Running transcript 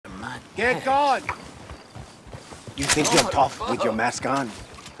Get going! You think you're tough with your mask on?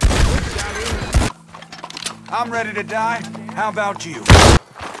 I'm ready to die. How about you?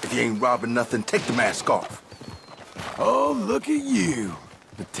 If you ain't robbing nothing, take the mask off. Oh, look at you.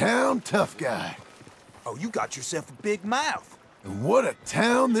 The town tough guy. Oh, you got yourself a big mouth. And what a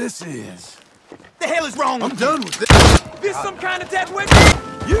town this is. The hell is wrong with I'm done with this. this? Some kind of death wish?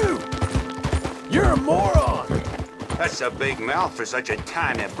 You're a moron. That's a big mouth for such a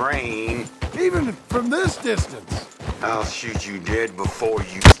tiny brain. Even from this distance. I'll shoot you dead before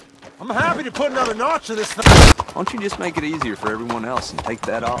you... I'm happy to put another notch to this thing. Why don't you just make it easier for everyone else and take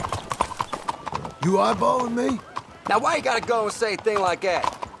that off? You eyeballing me? Now why you gotta go and say a thing like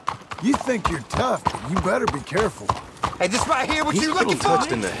that? You think you're tough, but you better be careful. Hey, this right here, what He's you a little looking for?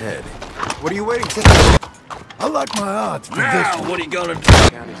 touched in the head. What are you waiting for? I like my odds for this one. What are you gonna do?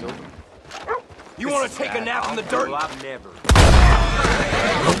 You wanna take a nap in the dirt? I've never.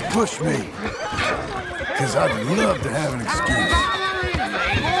 Don't push me. Because I'd love to have an excuse.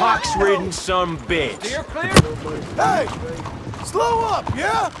 Pox-ridden some bitch. Hey! Slow up,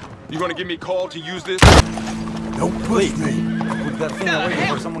 yeah? You gonna give me a call to use this? Don't push me.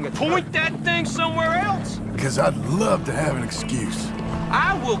 Point that thing somewhere else. Because I'd love to have an excuse.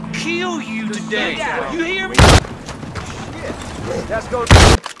 I will kill you today. You hear me? Let's go.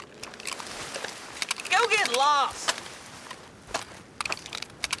 Go get lost.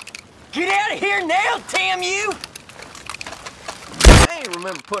 Get out of here now, damn you! I ain't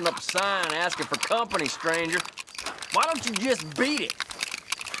remember putting up a sign asking for company, stranger. Why don't you just beat it?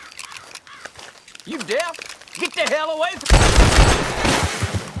 You deaf? Get the hell away from...